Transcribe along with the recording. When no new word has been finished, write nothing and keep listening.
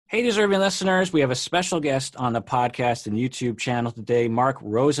Hey, deserving listeners, we have a special guest on the podcast and YouTube channel today, Mark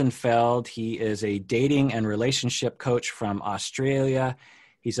Rosenfeld. He is a dating and relationship coach from Australia.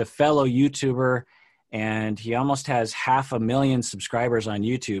 He's a fellow YouTuber, and he almost has 500,000 subscribers on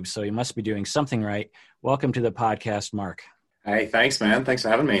YouTube, so he must be doing something right. Welcome to the podcast, Mark. Hey, thanks, man. Thanks for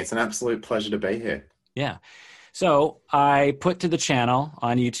having me. It's an absolute pleasure to be here. Yeah. So I put to the channel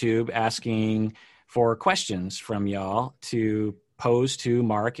on YouTube asking for questions from y'all to pose to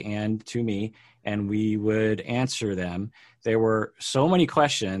Mark and to me, and we would answer them. There were so many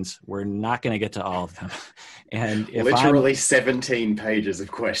questions, we're not going to get to all of them. And if literally 17 pages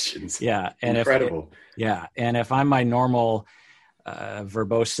of questions. Yeah. And incredible. And if I'm my normal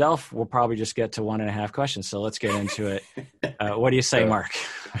verbose self, we'll probably just get to 1.5 questions. So let's get into it. What do you say, Mark?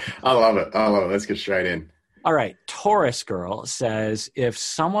 I love it. Let's get straight in. All right. Taurus Girl says, if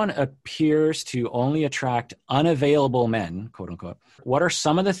someone appears to only attract unavailable men, quote unquote, what are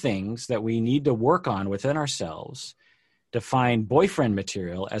some of the things that we need to work on within ourselves to find boyfriend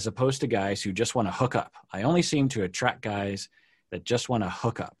material as opposed to guys who just want to hook up? I only seem to attract guys that just want to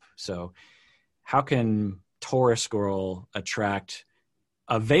hook up. So how can Taurus Girl attract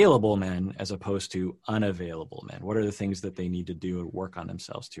available men as opposed to unavailable men? What are the things that they need to do to work on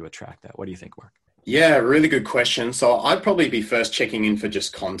themselves to attract that? What do you think, Mark? Yeah, really good question. So I'd probably be first checking in for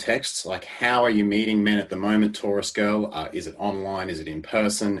just context, like how are you meeting men at the moment, Taurus Girl? Is it online? Is it in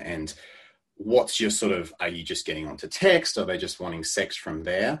person? And what's your are you just getting onto text? Are they just wanting sex from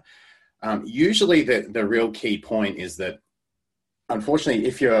there? Usually the real key point is that, unfortunately,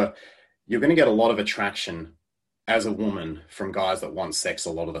 if you're going to get a lot of attraction as a woman from guys that want sex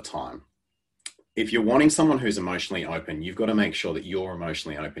a lot of the time. If you're wanting someone who's emotionally open, you've got to make sure that you're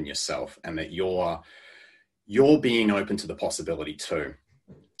emotionally open yourself and that you're being open to the possibility too.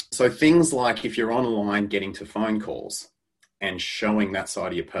 So things like if you're online getting to phone calls and showing that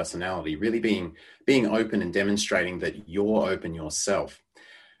side of your personality, really being open and demonstrating that you're open yourself.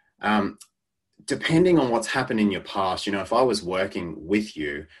 Depending on what's happened in your past, if I was working with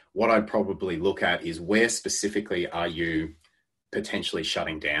you, what I'd probably look at is where specifically are you potentially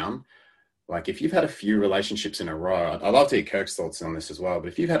shutting down? Like if you've had a few relationships in a row, I'd love to hear Kirk's thoughts on this as well, but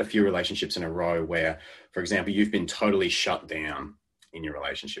if you've had a few relationships in a row where, for example, you've been totally shut down in your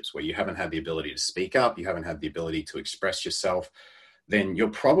relationships, where you haven't had the ability to speak up, you haven't had the ability to express yourself, then you're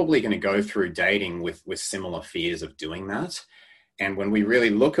probably going to go through dating with similar fears of doing that. And when we really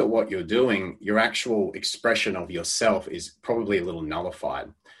look at what you're doing, your actual expression of yourself is probably a little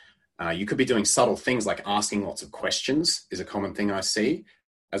nullified. You could be doing subtle things like asking lots of questions is a common thing I see,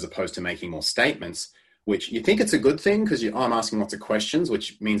 as opposed to making more statements, which you think it's a good thing because I'm asking lots of questions,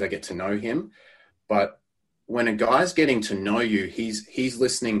 which means I get to know him. But when a guy's getting to know you, he's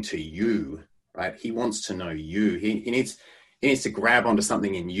listening to you, right? He wants to know you. He needs to grab onto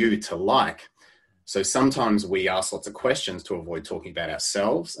something in you to like. So sometimes we ask lots of questions to avoid talking about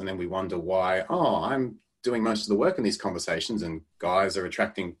ourselves. And then we wonder why, I'm doing most of the work in these conversations and guys are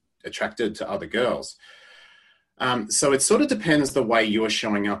attracted to other girls. So it sort of depends the way you're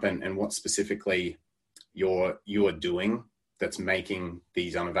showing up and what specifically you're doing that's making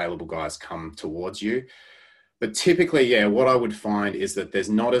these unavailable guys come towards you. But typically, what I would find is that there's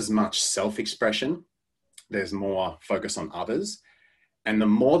not as much self-expression. There's more focus on others. And the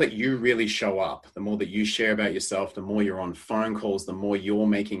more that you really show up, the more that you share about yourself, the more you're on phone calls, the more you're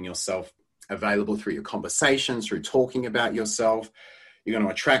making yourself available through your conversations, through talking about yourself. You're going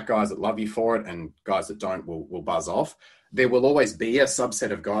to attract guys that love you for it, and guys that don't will buzz off. There will always be a subset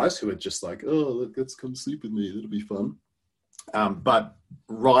of guys who are just like, let's come sleep with me. That'll be fun. But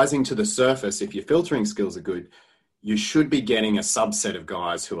rising to the surface, if your filtering skills are good, you should be getting a subset of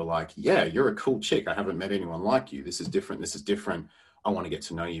guys who are like, yeah, you're a cool chick. I haven't met anyone like you. This is different. I want to get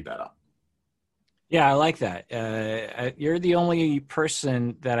to know you better. Yeah, I like that. You're the only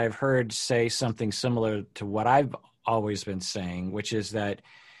person that I've heard say something similar to what I've always been saying, which is that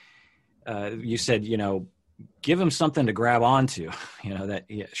you said, give them something to grab onto, that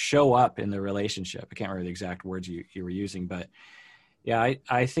show up in the relationship. I can't remember the exact words you were using, but yeah,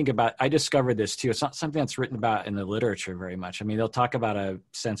 I discovered this too. It's not something that's written about in the literature very much. I mean, they'll talk about a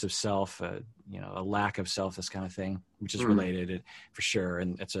sense of self, a lack of self, this kind of thing, which is related for sure.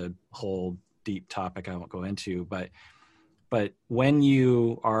 And it's a whole deep topic I won't go into, but when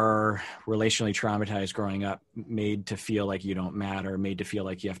you are relationally traumatized growing up, made to feel like you don't matter, made to feel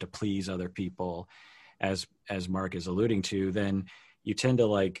like you have to please other people, as Mark is alluding to, then you tend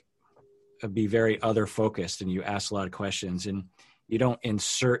to be very other focused and you ask a lot of questions and you don't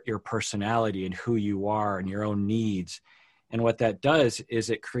insert your personality and who you are and your own needs And what that does is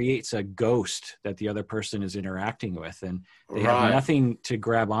it creates a ghost that the other person is interacting with, and they have Right. nothing to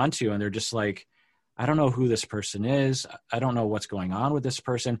grab onto. And they're just like, I don't know who this person is. I don't know what's going on with this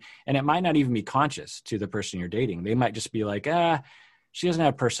person. And it might not even be conscious to the person you're dating. They might just be like, she doesn't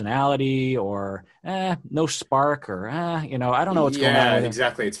have personality, or no spark, or I don't know what's going on Yeah, with her.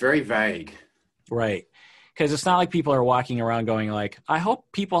 exactly. It's very vague. Right. Because it's not like people are walking around going like, I hope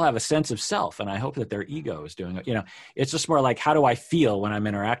people have a sense of self and I hope that their ego is doing it. It's just more like, how do I feel when I'm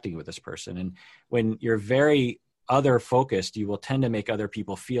interacting with this person? And when you're very other focused, you will tend to make other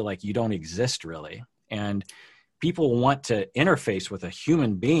people feel like you don't exist really. And people want to interface with a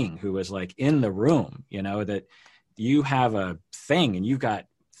human being who is like in the room, that you have a thing and you've got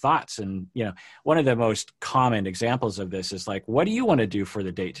thoughts. And one of the most common examples of this is like, what do you want to do for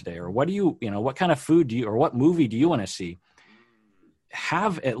the date today? Or what what kind of food do you, or what movie do you want to see?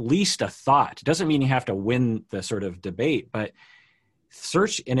 Have at least a thought. It doesn't mean you have to win the sort of debate, but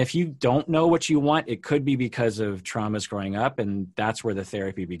search. And if you don't know what you want, it could be because of traumas growing up, and that's where the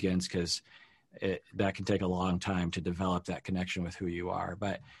therapy begins, because that can take a long time to develop that connection with who you are.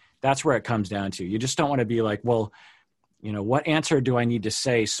 But that's where it comes down to. You just don't want to be like, well, what answer do I need to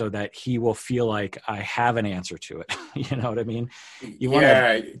say so that he will feel like I have an answer to it? You know what I mean? You want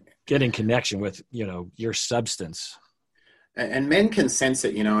to get in connection with, your substance. And men can sense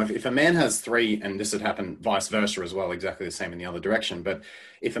it, if a man has three, and this would happen vice versa as well, exactly the same in the other direction. But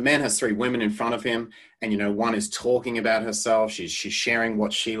if a man has three women in front of him and, one is talking about herself, she's sharing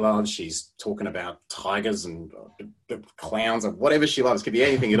what she loves. She's talking about tigers and clowns or whatever she loves, could be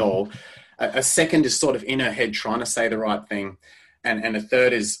anything at all. A second is sort of in her head trying to say the right thing. And a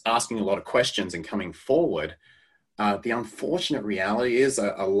third is asking a lot of questions and coming forward. The unfortunate reality is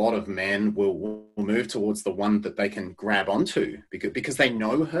a lot of men will move towards the one that they can grab onto because they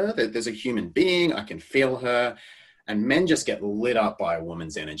know her, that there's a human being, I can feel her. And men just get lit up by a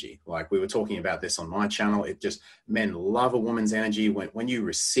woman's energy. Like we were talking about this on my channel. Men love a woman's energy. When you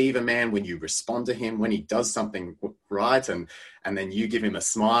receive a man, when you respond to him, when he does something right, and then you give him a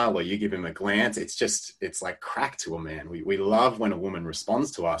smile or you give him a glance, it's like crack to a man. We love when a woman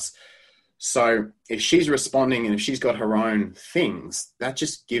responds to us. So if she's responding and if she's got her own things, that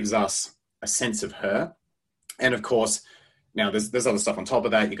just gives us a sense of her. And of course, now there's other stuff on top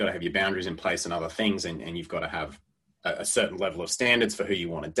of that. You've got to have your boundaries in place and other things, and you've got to have a certain level of standards for who you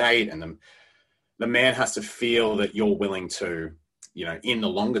want to date. And the man has to feel that you're willing to, in the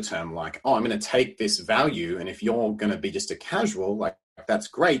longer term, like, oh, I'm going to take this value. And if you're going to be just a casual, like, that's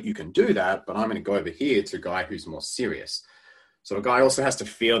great, you can do that, but I'm going to go over here to a guy who's more serious. So a guy also has to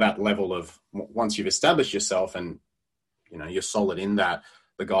feel that level of, once you've established yourself and, you're solid in that,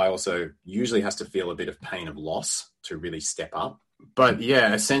 the guy also usually has to feel a bit of pain of loss to really step up. But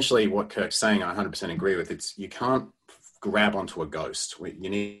yeah, essentially what Kirk's saying, I 100% agree with. You can't grab onto a ghost. You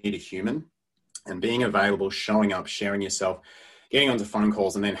need a human, and being available, showing up, sharing yourself, getting onto phone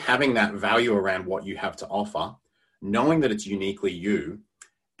calls, and then having that value around what you have to offer, knowing that it's uniquely you,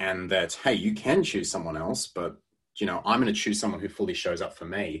 and that, hey, you can choose someone else, but I'm going to choose someone who fully shows up for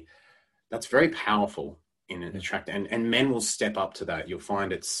me. That's very powerful in an attract, and men will step up to that. You'll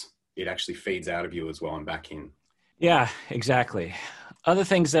find it actually feeds out of you as well and back in. Yeah, exactly. Other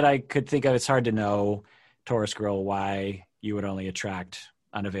things that I could think of, it's hard to know, Taurus girl, why you would only attract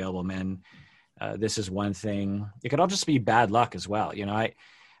unavailable men. This is one thing. It could all just be bad luck as well. I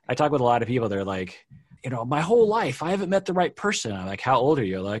talk with a lot of people. They're like, my whole life, I haven't met the right person. I'm like, how old are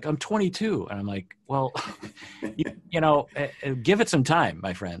you? Like, I'm 22. And I'm like, well, give it some time,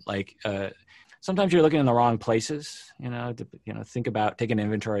 my friend. Like, sometimes you're looking in the wrong places, think about, take an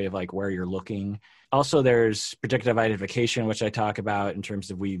inventory of like where you're looking. Also, there's predictive identification, which I talk about in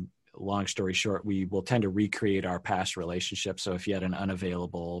terms of long story short, we will tend to recreate our past relationships. So if you had an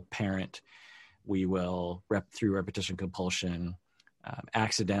unavailable parent, we will, through repetition compulsion,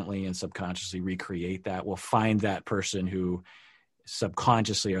 accidentally and subconsciously recreate that. We'll find that person who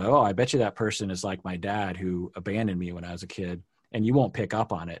subconsciously, I bet you that person is like my dad who abandoned me when I was a kid. And you won't pick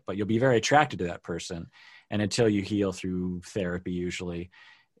up on it, but you'll be very attracted to that person. And until you heal through therapy, usually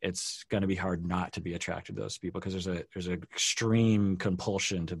it's going to be hard not to be attracted to those people, because there's an extreme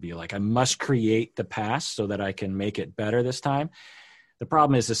compulsion to be like, I must create the past so that I can make it better this time. The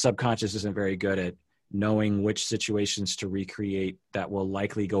problem is the subconscious isn't very good at knowing which situations to recreate that will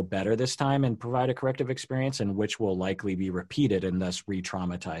likely go better this time and provide a corrective experience, and which will likely be repeated and thus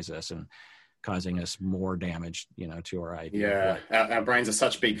re-traumatize us and causing us more damage, to our idea. Yeah, our brains are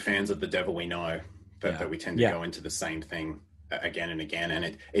such big fans of the devil we know that we tend to go into the same thing again and again.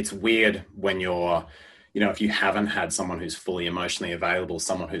 And it's weird when you're, if you haven't had someone who's fully emotionally available,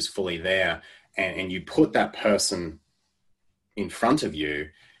 someone who's fully there, and you put that person in front of you,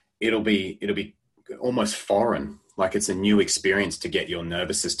 it'll be almost foreign. Like it's a new experience to get your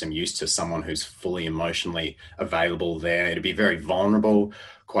nervous system used to someone who's fully emotionally available there. It'll be very vulnerable,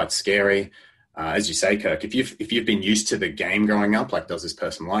 quite scary. As you say, Kirk, if you've been used to the game growing up, like does this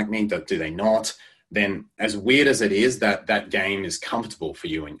person like me? Do they not? Then as weird as it is, that game is comfortable for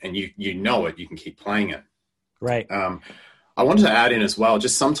you, and you know it, you can keep playing it. Right. I wanted to add in as well,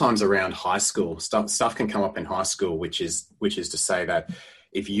 just sometimes around high school, stuff can come up in high school, which is to say that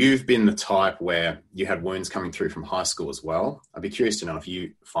if you've been the type where you had wounds coming through from high school as well, I'd be curious to know if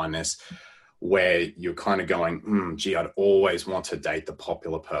you find this, where you're kind of going, gee, I'd always want to date the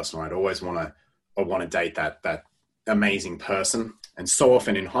popular person, or I'd always want to date that amazing person. And so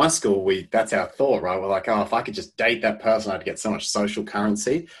often in high school, that's our thought, right? We're like, oh, if I could just date that person, I'd get so much social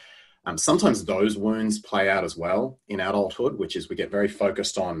currency. Sometimes those wounds play out as well in adulthood, which is we get very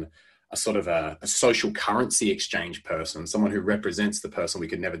focused on a sort of a social currency exchange person, someone who represents the person we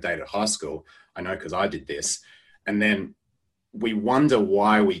could never date at high school. I know because I did this. And then we wonder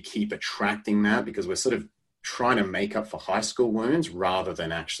why we keep attracting that, because we're sort of trying to make up for high school wounds rather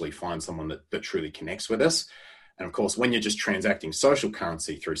than actually find someone that truly connects with us. And of course, when you're just transacting social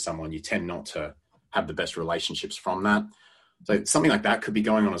currency through someone, you tend not to have the best relationships from that. So something like that could be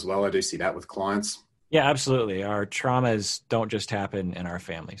going on as well. I do see that with clients. Yeah, absolutely. Our traumas don't just happen in our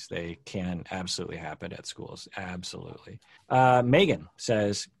families. They can absolutely happen at schools. Absolutely. Megan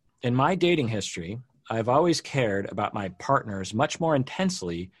says, in my dating history, I've always cared about my partners much more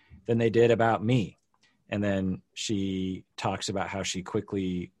intensely than they did about me. And then she talks about how she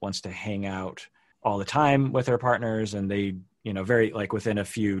quickly wants to hang out all the time with her partners. And they, very like within a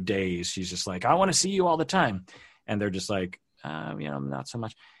few days, she's just like, I want to see you all the time. And they're just like, not so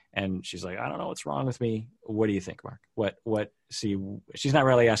much. And she's like, I don't know what's wrong with me. What do you think, Mark? See, she's not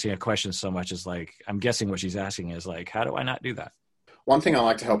really asking a question so much as like, I'm guessing what she's asking is like, how do I not do that? One thing I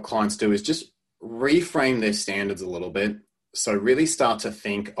like to help clients do is just reframe their standards a little bit. So really start to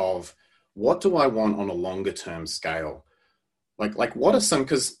think of, what do I want on a longer term scale? Like what are some,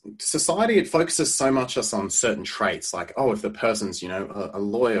 because society, it focuses so much on certain traits, like, oh, if the person's, a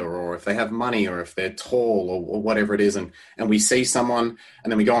lawyer, or if they have money, or if they're tall, or whatever it is. And we see someone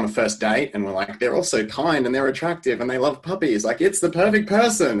and then we go on a first date and we're like, they're also kind and they're attractive and they love puppies. Like, it's the perfect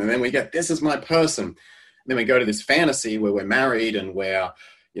person. And then we get, this is my person. And then we go to this fantasy where we're married and where,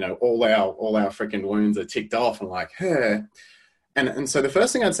 all our freaking wounds are ticked off and like, hey. And so the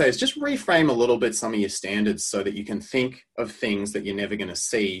first thing I'd say is just reframe a little bit some of your standards so that you can think of things that you're never going to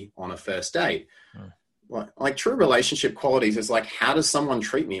see on a first date. Like true relationship qualities is like, how does someone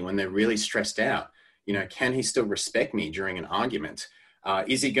treat me when they're really stressed out? Can he still respect me during an argument?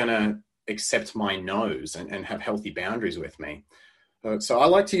 Is he going to accept my no's and have healthy boundaries with me? So I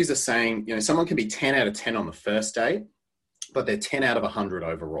like to use a saying, someone can be 10 out of 10 on the first date, but they're 10 out of 100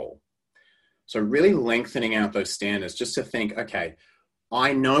 overall. So really lengthening out those standards just to think, okay,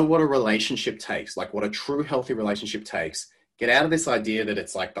 I know what a relationship takes, like what a true healthy relationship takes. Get out of this idea that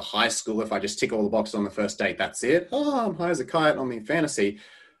it's like the high school, if I just tick all the boxes on the first date, that's it. Oh, I'm high as a kite on the fantasy.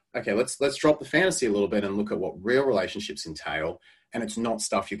 Okay, let's drop the fantasy a little bit and look at what real relationships entail. And it's not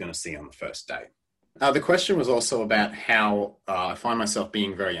stuff you're going to see on the first date. The question was also about how I find myself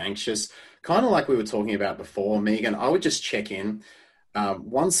being very anxious. Kind of like we were talking about before, Megan, I would just check in.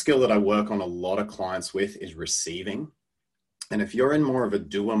 One skill that I work on a lot of clients with is receiving. And if you're in more of a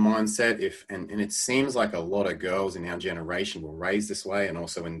doer mindset, and it seems like a lot of girls in our generation were raised this way, and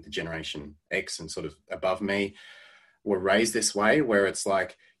also in the generation X and sort of above me, were raised this way, where it's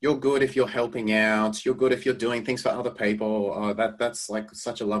like, you're good if you're helping out, you're good if you're doing things for other people. Oh, that's like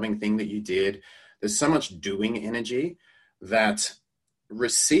such a loving thing that you did. There's so much doing energy that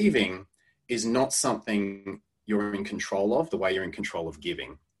receiving is not something you're in control of the way you're in control of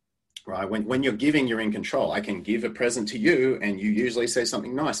giving, right? When you're giving, you're in control. I can give a present to you and you usually say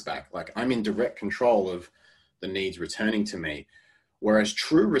something nice back. Like, I'm in direct control of the needs returning to me. Whereas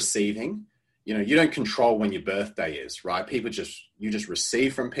true receiving, you don't control when your birthday is, right? You just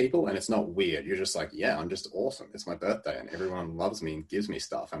receive from people and it's not weird. You're just like, yeah, I'm just awesome. It's my birthday and everyone loves me and gives me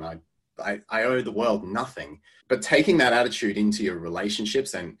stuff. And I owe the world nothing. But taking that attitude into your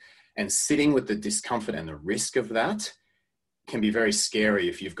relationships and sitting with the discomfort and the risk of that can be very scary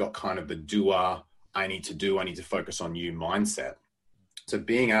if you've got kind of the doer, I need to focus on you mindset. So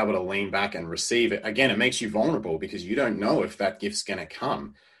being able to lean back and receive it, again, it makes you vulnerable because you don't know if that gift's going to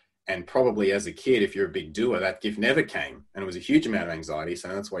come. And probably as a kid, if you're a big doer, that gift never came. And it was a huge amount of anxiety. So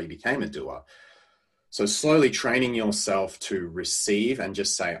that's why you became a doer. So slowly training yourself to receive and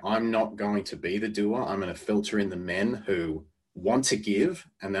just say, I'm not going to be the doer. I'm going to filter in the men who want to give,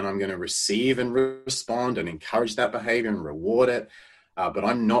 and then I'm going to receive and respond and encourage that behavior and reward it. But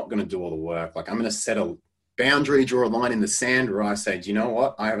I'm not going to do all the work. Like, I'm going to set a boundary, draw a line in the sand where I say, do you know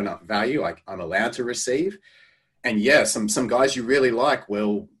what? I have enough value. I'm allowed to receive. And yeah, some guys you really like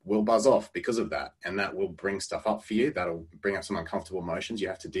will buzz off because of that. And that will bring stuff up for you. That'll bring up some uncomfortable emotions you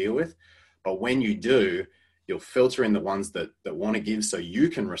have to deal with. But when you do, you'll filter in the ones that want to give so you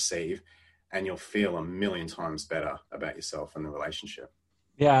can receive, and you'll feel a million times better about yourself and the relationship.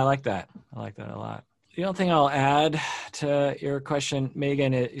 Yeah, I like that. I like that a lot. The only thing I'll add to your question,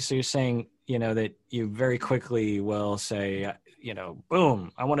 Megan, is, so you're saying, that you very quickly will say,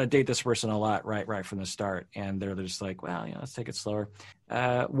 boom, I want to date this person a lot right from the start. And they're just like, well, let's take it slower.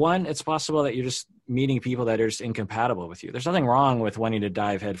 One, it's possible that you're just meeting people that are just incompatible with you. There's nothing wrong with wanting to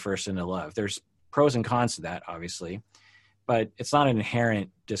dive headfirst into love. There's pros and cons to that, obviously, but it's not an inherent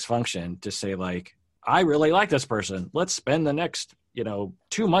dysfunction to say, like, I really like this person. Let's spend the next,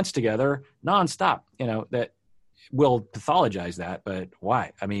 2 months together nonstop. That will pathologize that, but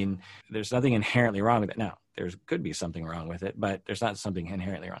why? I mean, there's nothing inherently wrong with it. Now, there could be something wrong with it, but there's not something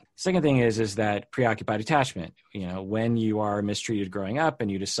inherently wrong. Second thing is that preoccupied attachment. When you are mistreated growing up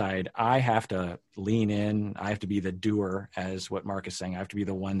and you decide, I have to lean in, I have to be the doer, as what Mark is saying, I have to be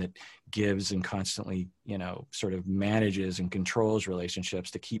the one that gives and constantly, sort of manages and controls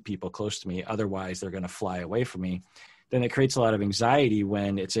relationships to keep people close to me. Otherwise, they're going to fly away from me. Then it creates a lot of anxiety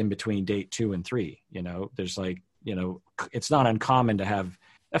when it's in between date 2 and 3. There's like, it's not uncommon to have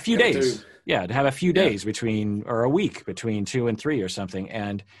a few days. Yeah, to have a few days between, or a week between 2 and 3 or something.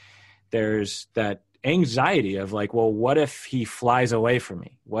 And there's that anxiety of like, well, what if he flies away from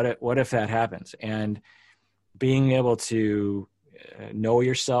me? What if that happens? And being able to know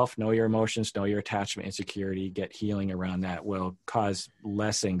yourself, know your emotions, know your attachment insecurity, get healing around that will cause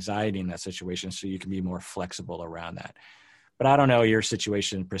less anxiety in that situation, so you can be more flexible around that. But I don't know your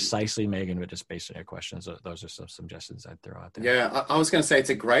situation precisely, Megan, but just based on your questions, those are some suggestions I'd throw out there. Yeah, I was going to say it's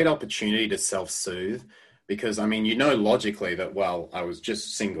a great opportunity to self-soothe, because, I mean, logically that, well, I was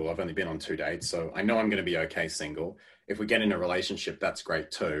just single. I've only been on 2 dates, so I know I'm going to be okay single. If we get in a relationship, that's great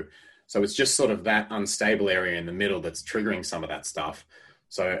too. So it's just sort of that unstable area in the middle that's triggering some of that stuff.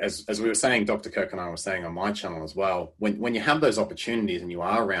 So as we were saying, Dr. Kirk and I were saying on my channel as well, when you have those opportunities and you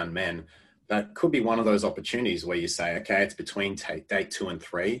are around men, that could be one of those opportunities where you say, okay, it's between date 2 and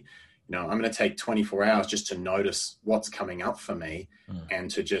 3. I'm going to take 24 hours just to notice what's coming up for me and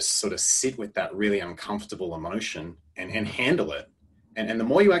to just sort of sit with that really uncomfortable emotion and handle it. And the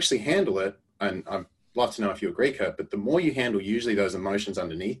more you actually handle it, and I'd love to know if you agree, Kurt, but the more you handle usually those emotions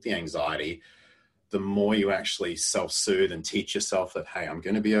underneath the anxiety, the more you actually self-soothe and teach yourself that, hey, I'm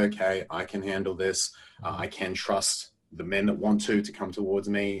going to be okay. I can handle this. I can trust the men that want to come towards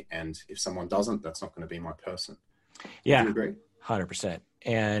me. And if someone doesn't, that's not going to be my person. Yeah. Do you agree? 100%.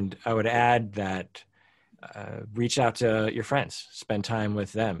 And I would add that reach out to your friends, spend time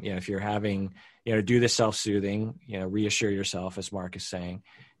with them. If you're having, do the self-soothing, reassure yourself, as Mark is saying,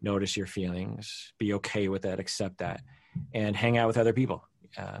 notice your feelings, be okay with that, accept that, and hang out with other people.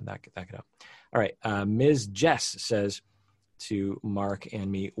 That could help. All right. Ms. Jess says to Mark and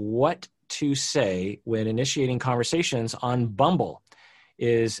me, what to say when initiating conversations on Bumble?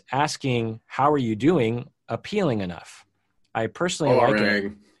 Is asking, how are you doing, appealing enough? I personally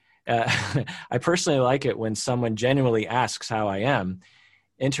like it. I personally like it when someone genuinely asks how I am.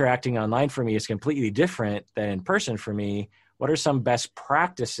 Interacting online for me is completely different than in person for me. What are some best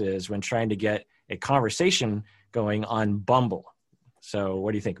practices when trying to get a conversation going on Bumble? So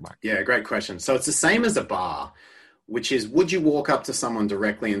what do you think, Mark? Yeah, great question. So it's the same as a bar, which is, would you walk up to someone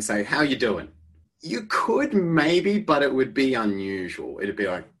directly and say, how you doing? You could maybe, but it would be unusual. It'd be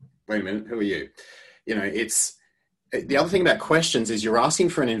like, wait a minute, who are you? It's the other thing about questions is you're asking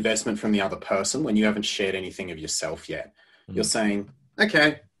for an investment from the other person when you haven't shared anything of yourself yet. You're saying,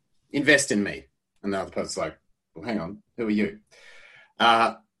 okay, invest in me. And the other person's like, well, hang on, who are you?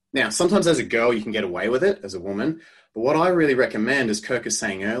 Now, sometimes as a girl, you can get away with it as a woman. But what I really recommend, as Kirk is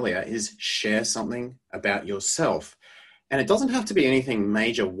saying earlier, is share something about yourself. And it doesn't have to be anything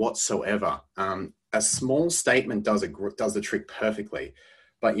major whatsoever. A small statement does the trick perfectly.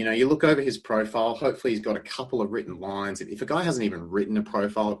 But, you look over his profile, hopefully he's got a couple of written lines. If a guy hasn't even written a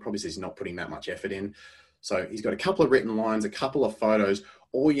profile, it probably says he's not putting that much effort in. So he's got a couple of written lines, a couple of photos.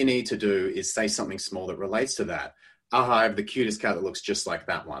 All you need to do is say something small that relates to that. I have the cutest cat that looks just like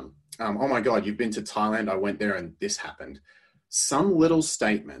that one. Oh my God, you've been to Thailand. I went there and this happened. Some little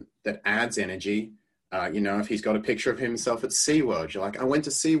statement that adds energy. If he's got a picture of himself at SeaWorld, you're like, I went to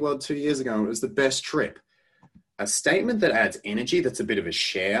SeaWorld 2 years ago and it was the best trip. A statement that adds energy, that's a bit of a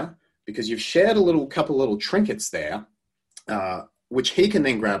share, because you've shared couple little trinkets there. which he can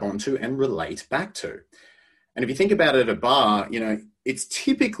then grab onto and relate back to. And if you think about it at a bar, it's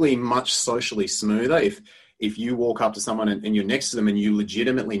typically much socially smoother if you walk up to someone and you're next to them and you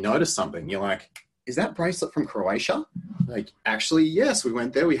legitimately notice something. You're like, is that bracelet from Croatia? Like, actually, yes, we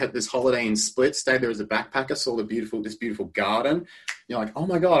went there. We had this holiday in Split, stayed there as a backpacker, saw this beautiful garden. You're like, oh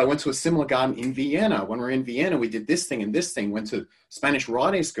my God, I went to a similar garden in Vienna. When we were in Vienna, we did this thing and this thing, went to Spanish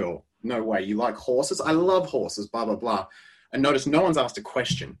riding school. No way. You like horses? I love horses, blah, blah, blah. And notice no one's asked a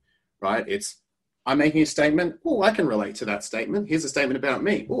question, right? I'm making a statement. Oh, I can relate to that statement. Here's a statement about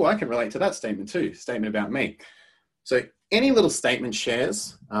me. Oh, I can relate to that statement too. Statement about me. So any little statement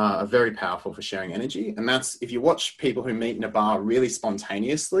shares are very powerful for sharing energy. And that's, if you watch people who meet in a bar really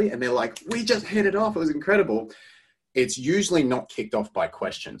spontaneously and they're like, we just hit it off, it was incredible. It's usually not kicked off by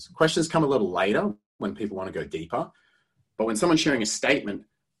questions. Questions come a little later when people want to go deeper. But when someone's sharing a statement,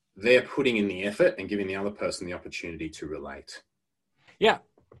 they're putting in the effort and giving the other person the opportunity to relate. Yeah,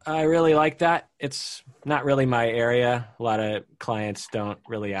 I really like that. It's not really my area. A lot of clients don't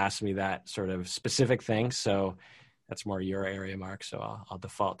really ask me that sort of specific thing. So that's more your area, Mark. So I'll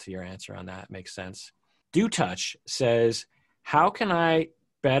default to your answer on that. Makes sense. Do Touch says, how can I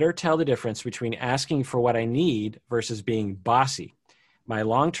better tell the difference between asking for what I need versus being bossy? My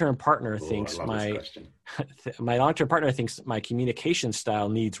long-term partner thinks my long-term partner thinks my communication style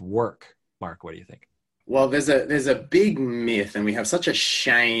needs work. Mark, what do you think? Well, there's a big myth, and we have such a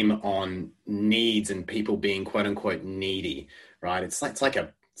shame on needs and people being quote unquote needy, right? It's like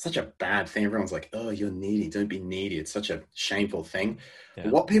such a bad thing. Everyone's like, oh, you're needy. Don't be needy. It's such a shameful thing. Yeah.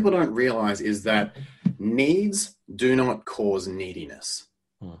 What people don't realize is that needs do not cause neediness.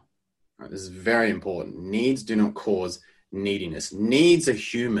 Right, this is very important. Needs do not cause neediness. Needs are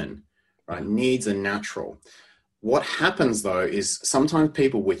human, right? Needs are natural. What happens though is sometimes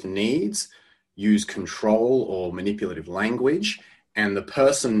people with needs use control or manipulative language, and the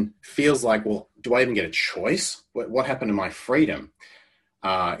person feels like, well, do I even get a choice? What happened to my freedom?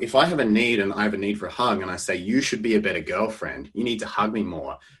 If I have a need and I have a need for a hug and I say, you should be a better girlfriend, you need to hug me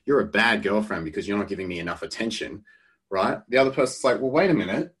more, you're a bad girlfriend because you're not giving me enough attention, right? The other person's like, well, wait a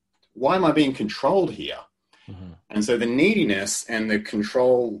minute, why am I being controlled here? Mm-hmm. And so the neediness and the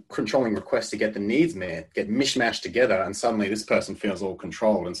controlling request to get the needs met get mishmashed together, and suddenly this person feels all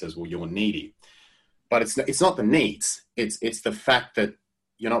controlled and says, well, you're needy. But it's not the needs. It's the fact that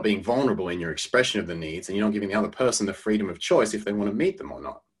you're not being vulnerable in your expression of the needs, and you're not giving the other person the freedom of choice if they want to meet them or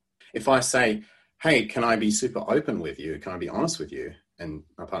not. If I say, hey, can I be super open with you? Can I be honest with you? And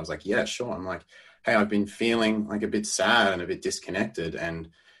my partner's like, yeah, sure. I'm like, hey, I've been feeling like a bit sad and a bit disconnected. And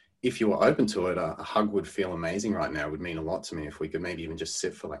if you were open to it, a hug would feel amazing right now. It would mean a lot to me if we could maybe even just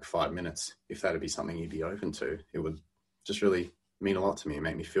sit for like 5 minutes. If that'd be something you'd be open to, it would just really mean a lot to me and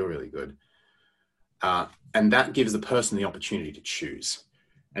make me feel really good. And that gives the person the opportunity to choose.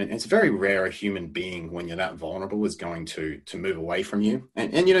 And it's very rare a human being, when you're that vulnerable, is going to move away from you.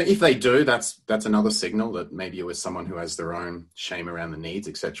 And if they do, that's another signal that maybe you're with someone who has their own shame around the needs,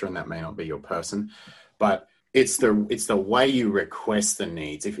 etc. And that may not be your person. But it's the way you request the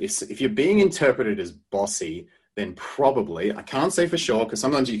needs. If you're being interpreted as bossy, then probably, I can't say for sure, because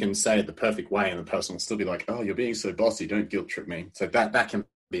sometimes you can say it the perfect way and the person will still be like, oh, you're being so bossy, don't guilt trip me. So that can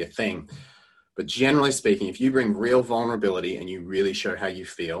be a thing. But generally speaking, if you bring real vulnerability and you really show how you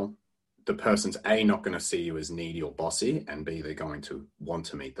feel, the person's A, not going to see you as needy or bossy, and B, they're going to want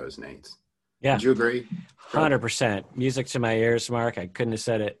to meet those needs. Yeah. Would you agree? 100%. Music to my ears, Mark. I couldn't have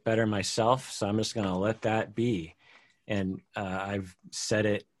said it better myself, so I'm just going to let that be. And I've said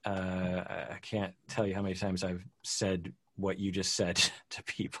it, I can't tell you how many times I've said what you just said to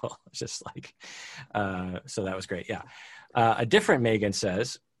people. It's just like, so that was great. Yeah. A different Megan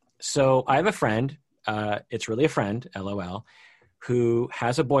says, so I have a friend, it's really a friend, LOL, who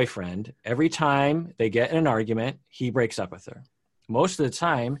has a boyfriend. Every time they get in an argument, he breaks up with her. Most of the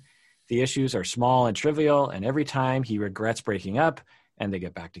time, the issues are small and trivial, and every time he regrets breaking up and they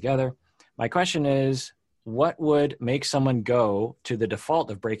get back together. My question is, what would make someone go to the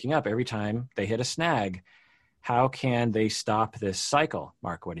default of breaking up every time they hit a snag? How can they stop this cycle?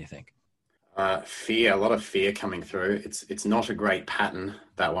 Mark, what do you think? Fear, a lot of fear coming through. It's not a great pattern,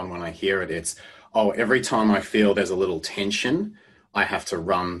 that one. When I hear it, it's, oh, every time I feel there's a little tension, I have to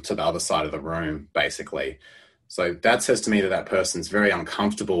run to the other side of the room, basically. So that says to me that person's very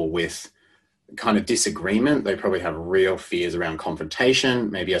uncomfortable with kind of disagreement. They probably have real fears around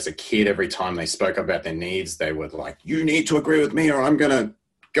confrontation. Maybe as a kid, every time they spoke about their needs, they were like, you need to agree with me or I'm going to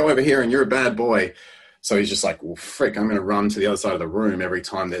go over here and you're a bad boy. So he's just like, well, frick, I'm going to run to the other side of the room every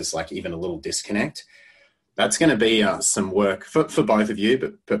time there's like even a little disconnect. That's going to be some work for both of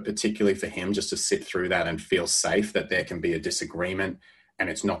you, but particularly for him, just to sit through that and feel safe that there can be a disagreement and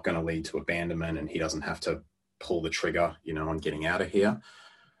it's not going to lead to abandonment and he doesn't have to pull the trigger, on getting out of here.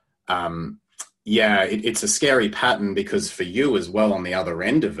 It's a scary pattern because for you as well, on the other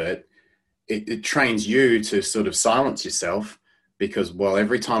end of it, it trains you to sort of silence yourself because, well,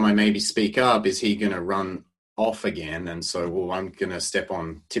 every time I maybe speak up, is he going to run off again? And so, well, I'm going to step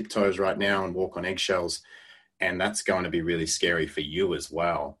on tiptoes right now and walk on eggshells. And that's going to be really scary for you as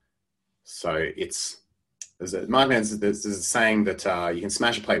well. So there's a saying that you can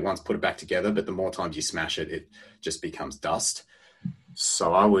smash a plate once, put it back together, but the more times you smash it, it just becomes dust.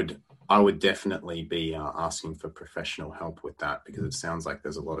 So I would definitely be asking for professional help with that because it sounds like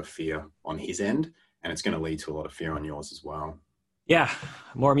there's a lot of fear on his end and it's going to lead to a lot of fear on yours as well. Yeah.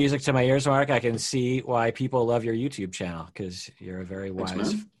 More music to my ears, Mark. I can see why people love your YouTube channel because you're a very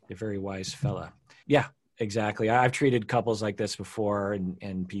wise fella. Yeah, exactly. I've treated couples like this before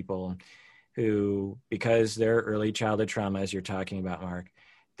and people who, because their early childhood trauma, as you're talking about, Mark,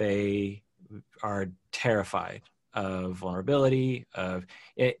 they are terrified of vulnerability, of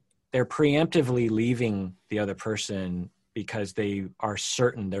it. They're preemptively leaving the other person because they are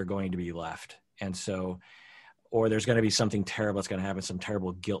certain they're going to be left. And so, or there's going to be something terrible that's going to happen, some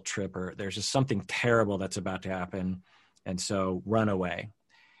terrible guilt trip, or there's just something terrible that's about to happen. And so run away.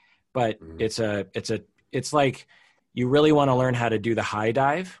 But it's like you really want to learn how to do the high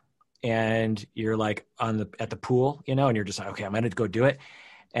dive and you're like at the pool, and you're just like, okay, I'm going to go do it.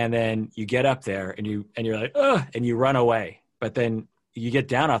 And then you get up there and you're like, oh, and you run away. But then you get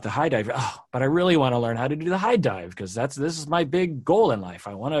down off the high dive. Oh, but I really want to learn how to do the high dive because this is my big goal in life.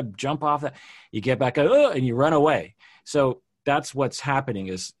 I want to jump off that. You get back up and you run away. So that's what's happening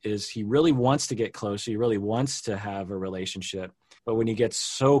is he really wants to get close. He really wants to have a relationship. But when he gets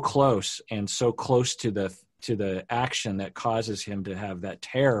so close and so close to the action that causes him to have that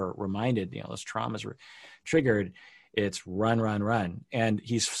terror reminded, those traumas were triggered, it's run. And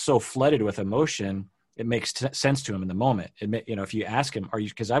he's so flooded with emotion, it makes sense to him in the moment. If you ask him,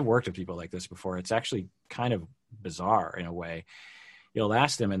 because I've worked with people like this before, it's actually kind of bizarre in a way. You'll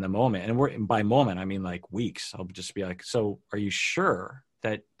ask them in the moment, and by moment, I mean like weeks. I'll just be like, so are you sure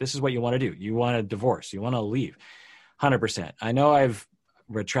that this is what you want to do? You want a divorce? You want to leave? 100%. I know I've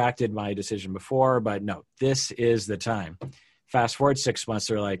retracted my decision before, but no, this is the time. Fast forward 6 months,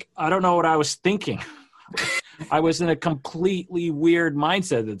 they're like, I don't know what I was thinking. I was in a completely weird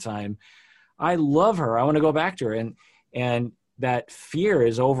mindset at the time. I love her. I want to go back to her. And that fear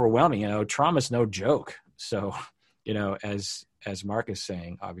is overwhelming. Trauma is no joke. So, as Mark is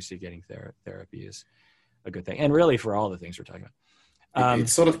saying, obviously getting therapy is a good thing. And really for all the things we're talking about.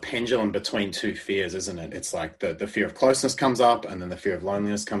 It's sort of pendulum between two fears, isn't it? It's like the fear of closeness comes up and then the fear of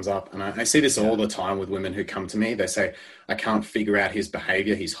loneliness comes up. And I see this all the time with women who come to me. They say, I can't figure out his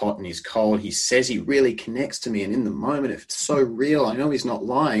behavior. He's hot and he's cold. He says he really connects to me. And in the moment, if it's so real, I know he's not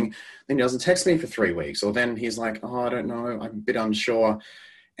lying. Then he doesn't text me for 3 weeks. Or then he's like, oh, I don't know. I'm a bit unsure.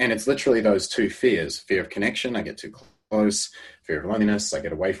 And it's literally those two fears. Fear of connection. I get too close. Fear of loneliness. I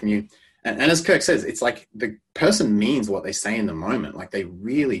get away from you. And as Kirk says, it's like the person means what they say in the moment. Like they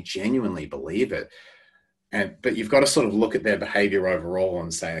really genuinely believe it. But you've got to sort of look at their behavior overall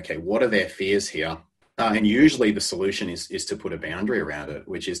and say, okay, what are their fears here? And usually the solution is to put a boundary around it,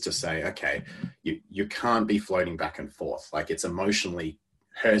 which is to say, okay, you can't be floating back and forth. Like it's emotionally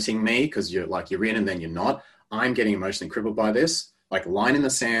hurting me because you're in and then you're not. I'm getting emotionally crippled by this. Like line in the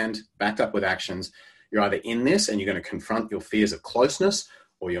sand, backed up with actions. You're either in this and you're going to confront your fears of closeness,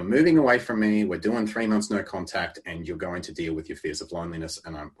 or you're moving away from me, we're doing 3 months no contact, and you're going to deal with your fears of loneliness,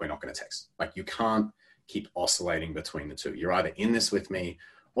 and we're not going to text. Like you can't keep oscillating between the two. You're either in this with me,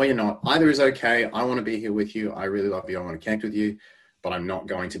 or you're not. Either is okay. I want to be here with you. I really love you. I want to connect with you, but I'm not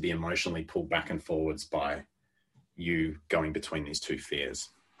going to be emotionally pulled back and forwards by you going between these two fears.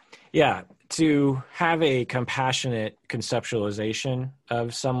 Yeah, to have a compassionate conceptualization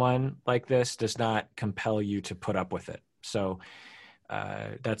of someone like this does not compel you to put up with it. So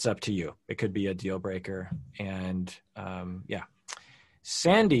that's up to you. It could be a deal breaker. And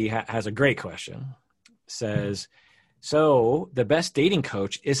Sandy has a great question. Says, so the best dating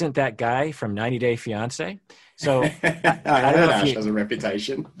coach isn't that guy from 90 Day Fiance? So I don't know if Ash has a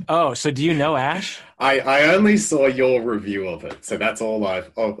reputation. Oh, so do you know Ash? I only saw your review of it. So that's all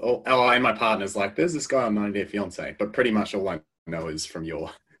and my partner's like, there's this guy on 90 Day Fiance, but pretty much all I know is from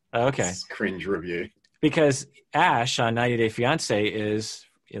your cringe review. Because Ash on 90 Day Fiance is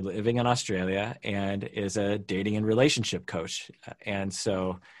living in Australia and is a dating and relationship coach. And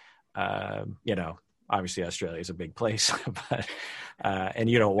so, obviously Australia is a big place, but and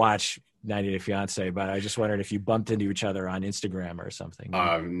you don't watch 90 Day Fiance, but I just wondered if you bumped into each other on Instagram or something.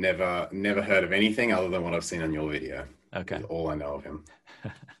 I've never heard of anything other than what I've seen on your video. Okay. Is all I know of him.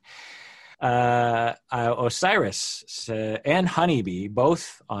 Osiris and Honeybee,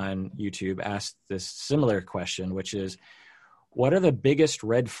 both on YouTube, asked this similar question, which is, what are the biggest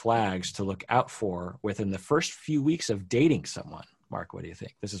red flags to look out for within the first few weeks of dating someone? Mark, what do you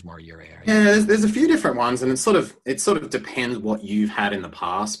think? This is more your area. Yeah, there's a few different ones, and it sort of depends what you've had in the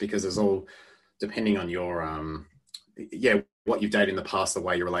past, because there's all depending on your what you've dated in the past, the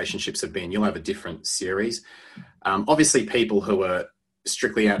way your relationships have been. You'll have a different series. Obviously, people who are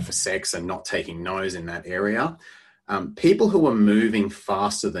strictly out for sex and not taking no's in that area. People who are moving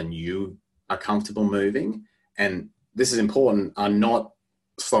faster than you are comfortable moving, and this is important, are not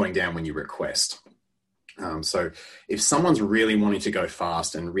slowing down when you request. So if someone's really wanting to go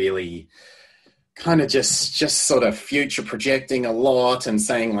fast and really kind of just sort of future projecting a lot and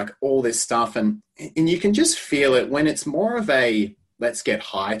saying like all this stuff, and you can just feel it when it's more of a let's get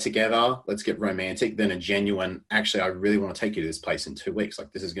high together, let's get romantic, than a genuine, actually, I really want to take you to this place in 2 weeks.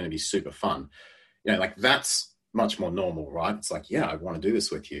 Like, this is going to be super fun. You know, like that's much more normal, right? It's like, yeah, I want to do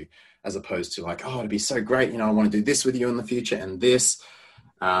this with you, as opposed to like, oh, it'd be so great. You know, I want to do this with you in the future and this.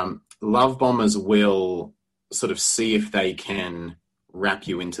 Love bombers will sort of see if they can wrap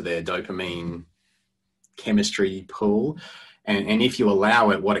you into their dopamine chemistry pool. And if you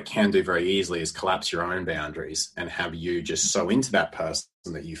allow it, what it can do very easily is collapse your own boundaries and have you just so into that person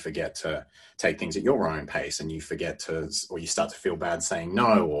that you forget to take things at your own pace, and you forget to, or you start to feel bad saying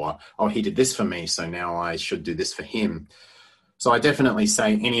no, or, oh, he did this for me, so now I should do this for him. So I definitely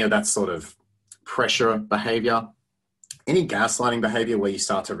say any of that sort of pressure behavior, any gaslighting behavior where you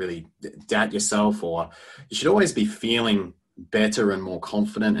start to really doubt yourself, or you should always be feeling better and more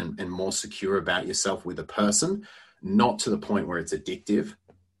confident and more secure about yourself with a person. Not to the point where it's addictive,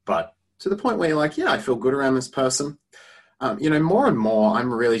 but to the point where you're like, yeah, I feel good around this person. You know, more and more,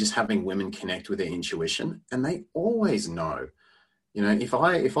 I'm really just having women connect with their intuition, and they always know. You know,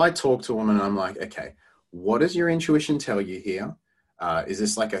 if I talk to a woman, I'm like, okay, what does your intuition tell you here? Is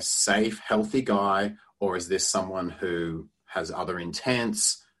this like a safe, healthy guy, or is this someone who has other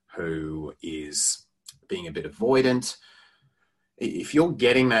intents, who is being a bit avoidant? If you're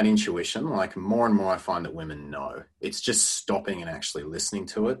getting that intuition, like more and more I find that women know. It's just stopping and actually listening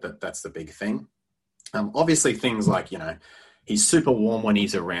to it. That's the big thing. Obviously things like, you know, he's super warm when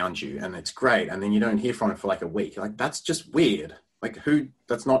he's around you and it's great. And then you don't hear from him for like a week. Like, that's just weird. Like,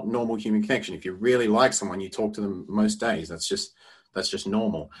 that's not normal human connection. If you really like someone, you talk to them most days. That's just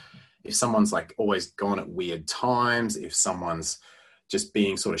normal. If someone's like always gone at weird times, if someone's just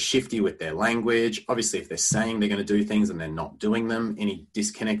being sort of shifty with their language. Obviously, if they're saying they're going to do things and they're not doing them, any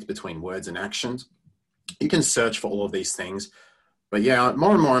disconnect between words and actions, you can search for all of these things. But yeah,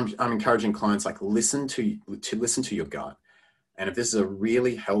 more and more, I'm encouraging clients, like, listen to your gut. And if this is a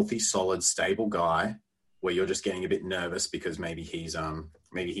really healthy, solid, stable guy where you're just getting a bit nervous because maybe he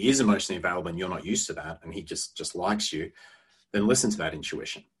is emotionally available and you're not used to that, and he just likes you, then listen to that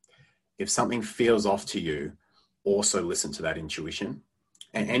intuition. If something feels off to you, also listen to that intuition.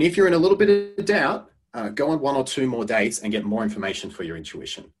 And if you're in a little bit of doubt, go on 1 or 2 more dates and get more information for your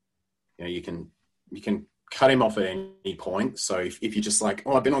intuition. You know, you can cut him off at any point. So if you're just like,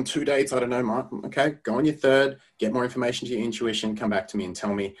 oh, I've been on 2 dates, I don't know, Mark. Okay, go on your 3rd, get more information to your intuition, come back to me and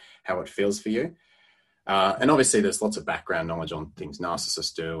tell me how it feels for you. And obviously there's lots of background knowledge on things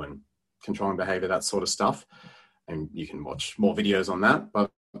narcissists do and controlling behavior, that sort of stuff. And you can watch more videos on that.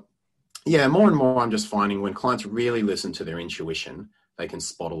 But yeah, more and more I'm just finding when clients really listen to their intuition, they can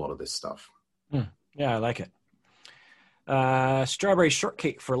spot a lot of this stuff. Yeah, I like it. Strawberry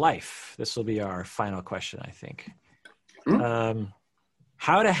shortcake for life. This will be our final question, I think.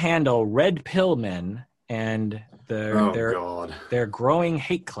 How to handle red pill men and their growing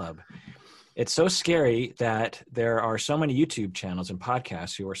hate club. It's so scary that there are so many YouTube channels and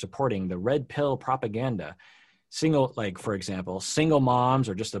podcasts who are supporting the red pill propaganda. For example, single moms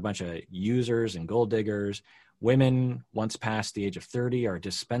are just a bunch of users and gold diggers. Women once past the age of 30 are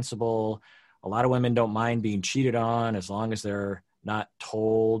dispensable. A lot of women don't mind being cheated on as long as they're not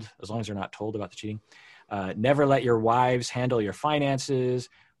told about the cheating. Never let your wives handle your finances.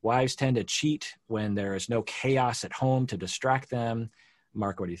 Wives tend to cheat when there is no chaos at home to distract them.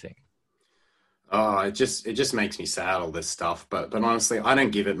 Mark, what do you think? Oh, it just makes me sad, all this stuff. But honestly, I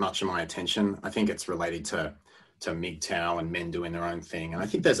don't give it much of my attention. I think it's related to MGTOW and men doing their own thing. And I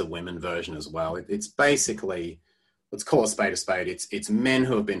think there's a women version as well. It's basically, let's call a spade a spade. It's men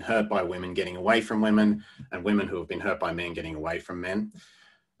who have been hurt by women getting away from women, and women who have been hurt by men getting away from men.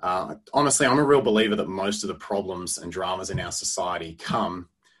 Honestly, I'm a real believer that most of the problems and dramas in our society come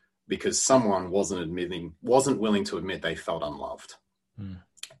because someone wasn't willing to admit they felt unloved.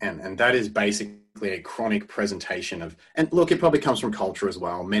 And that is basically a chronic presentation of, and look, it probably comes from culture as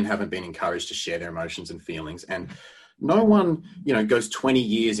well. Men haven't been encouraged to share their emotions and feelings. And no one, goes 20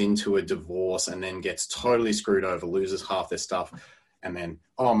 years into a divorce and then gets totally screwed over, loses half their stuff. And then,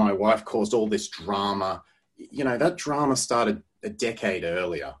 oh, my wife caused all this drama. That drama started a decade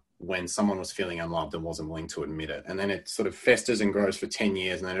earlier when someone was feeling unloved and wasn't willing to admit it. And then it sort of festers and grows for 10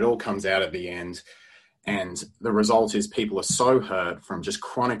 years. And then it all comes out at the end. And the result is people are so hurt from just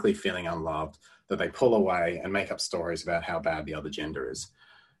chronically feeling unloved that they pull away and make up stories about how bad the other gender is.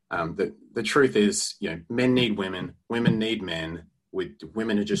 The truth is, men need women, women need men.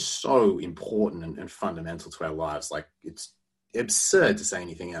 Women are just so important and fundamental to our lives. Like, it's absurd to say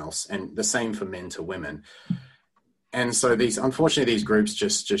anything else. And the same for men to women. And so unfortunately, these groups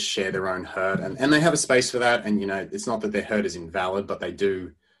just share their own hurt, and they have a space for that. And, it's not that their hurt is invalid, but they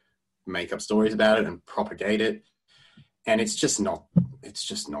do make up stories about it and propagate it. And it's just not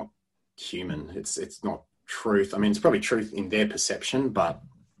human. It's not truth. I mean, it's probably truth in their perception, but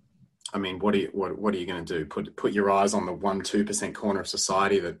I mean, what are you going to do? Put your eyes on the 1-2% corner of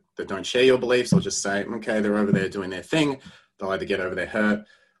society that don't share your beliefs, or just say, okay, they're over there doing their thing. They'll either get over their hurt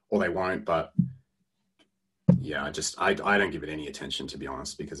or they won't. But yeah, I don't give it any attention, to be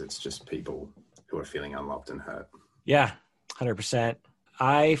honest, because it's just people who are feeling unloved and hurt. Yeah, 100%.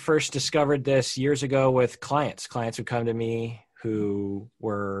 I first discovered this years ago with clients who come to me who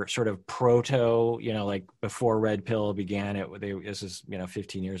were sort of like before Red Pill began. This is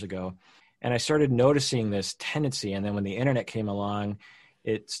 15 years ago. And I started noticing this tendency. And then when the internet came along,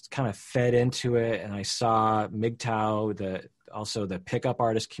 it's kind of fed into it. And I saw MGTOW, also the pickup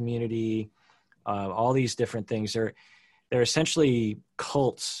artist community, all these different things. They're essentially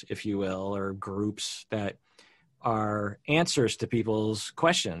cults, if you will, or groups that are answers to people's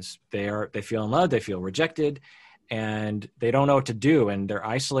questions. They feel in love, they feel rejected, and they don't know what to do. And they're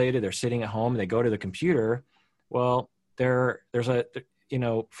isolated. They're sitting at home. They go to the computer. Well,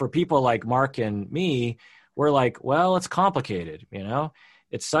 for people like Mark and me, we're like, well, it's complicated.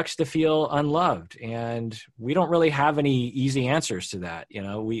 It sucks to feel unloved, and we don't really have any easy answers to that.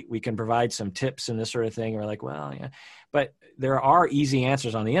 We can provide some tips and this sort of thing. We're like, well, yeah, but there are easy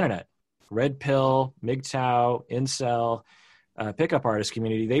answers on the internet. Red Pill, MGTOW, Incel, pickup artist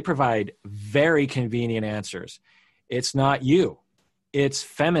community, they provide very convenient answers. It's not you. It's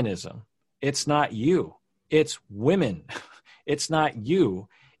feminism. It's not you. It's women. It's not you.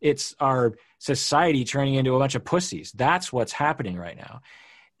 It's our society turning into a bunch of pussies. That's what's happening right now.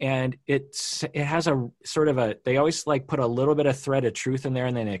 And it has a sort of they always like put a little bit of thread of truth in there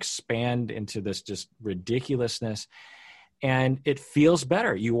and then expand into this just ridiculousness. And it feels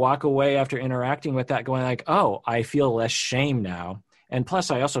better. You walk away after interacting with that going like, oh, I feel less shame now. And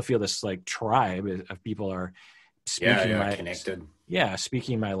plus, I also feel this like tribe of people are speaking connected. Yeah,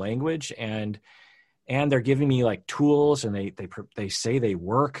 speaking my language, and they're giving me like tools, and they say they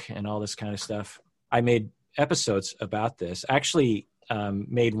work and all this kind of stuff. I made episodes about this. Actually,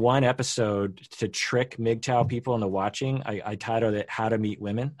 made one episode to trick MGTOW people into watching. I titled it "How to Meet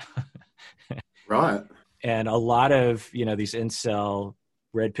Women." Right. And a lot of, these incel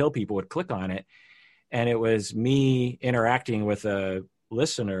red pill people would click on it. And it was me interacting with a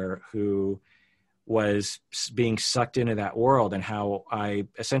listener who was being sucked into that world, and how I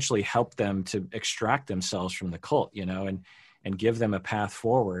essentially helped them to extract themselves from the cult, and give them a path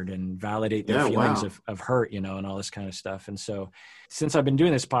forward and validate their feelings of hurt, and all this kind of stuff. And so since I've been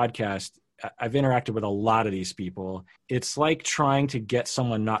doing this podcast, I've interacted with a lot of these people. It's like trying to get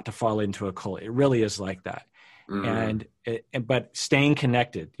someone not to fall into a cult. It really is like that. Mm-hmm. But staying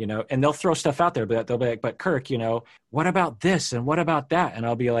connected, and they'll throw stuff out there, but they'll be like, but Kirk, what about this? And what about that? And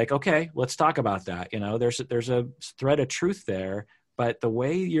I'll be like, okay, let's talk about that. There's a thread of truth there, but the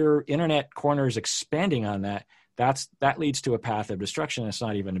way your internet corner is expanding on that leads to a path of destruction. It's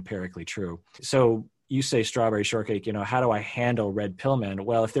not even empirically true. So you say strawberry shortcake, how do I handle red pill men?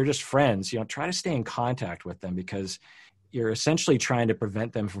 Well, if they're just friends, try to stay in contact with them, because you're essentially trying to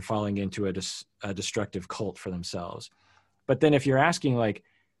prevent them from falling into a destructive cult for themselves. But then if you're asking like,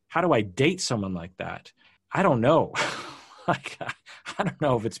 how do I date someone like that? I don't know. Like, I don't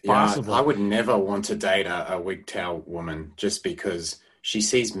know if it's possible. I would never want to date a WGTOW woman just because she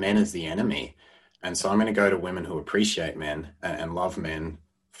sees men as the enemy. And so I'm going to go to women who appreciate men and love men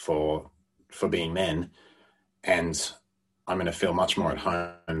for being men, and I'm going to feel much more at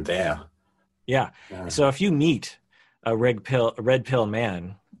home there. Yeah. So if you meet a red pill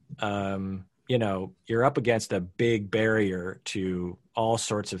man, you're up against a big barrier to all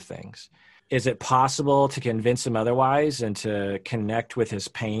sorts of things. is it possible to convince him otherwise and to connect with his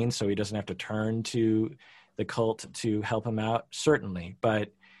pain so he doesn't have to turn to the cult to help him out? Certainly.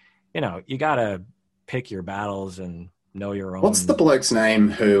 But, you got to pick your battles and know your own. What's the bloke's name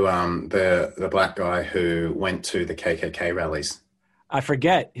who, the black guy who went to the KKK rallies? I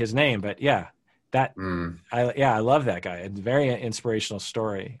forget his name, but yeah, I love that guy. It's a very inspirational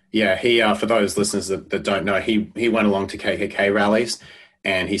story. Yeah, he, for those listeners that don't know, he went along to KKK rallies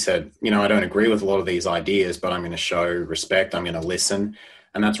and he said, I don't agree with a lot of these ideas, but I'm going to show respect. I'm going to listen.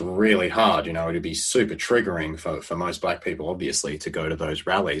 And that's really hard. It'd be super triggering for most black people, obviously, to go to those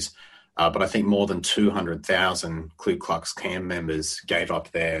rallies. But I think more than 200,000 Ku Klux Klan members gave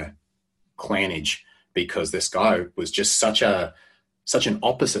up their clanage because this guy was just such an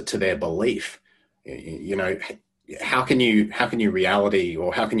opposite to their belief. How can you reality,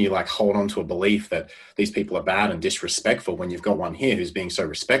 or how can you hold on to a belief that these people are bad and disrespectful when you've got one here who's being so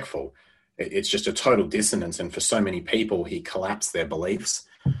respectful? It's just a total dissonance. And for so many people, he collapsed their beliefs.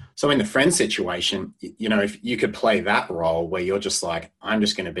 So in the friend situation, if you could play that role where you're just like, I'm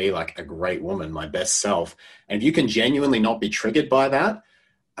just going to be like a great woman, my best self. And if you can genuinely not be triggered by that,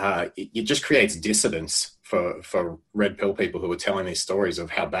 it just creates dissonance for red pill people who are telling these stories of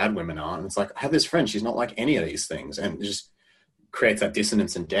how bad women are. And it's like, I have this friend, she's not like any of these things. And it just creates that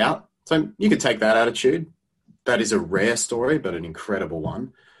dissonance and doubt. So you could take that attitude. That is a rare story, but an incredible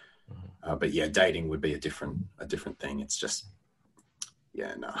one. But yeah, dating would be a different thing. It's just,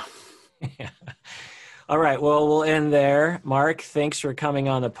 yeah, no. Yeah. All right. Well, we'll end there. Mark, thanks for coming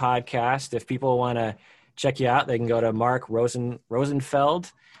on the podcast. If people want to check you out, they can go to Mark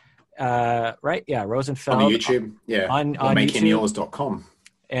Rosenfeld. Right? Yeah, Rosenfeld. On YouTube. Yeah. On makehimyours.com.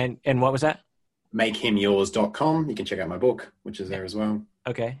 And what was that? Makehimyours.com. You can check out my book, which is there as well.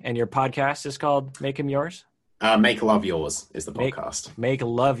 Okay. And your podcast is called Make Him Yours? Make Love Yours is the podcast. Make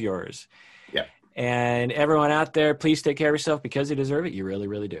Love Yours. Yeah. And everyone out there, please take care of yourself because you deserve it. You really,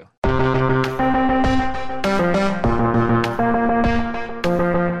 really do.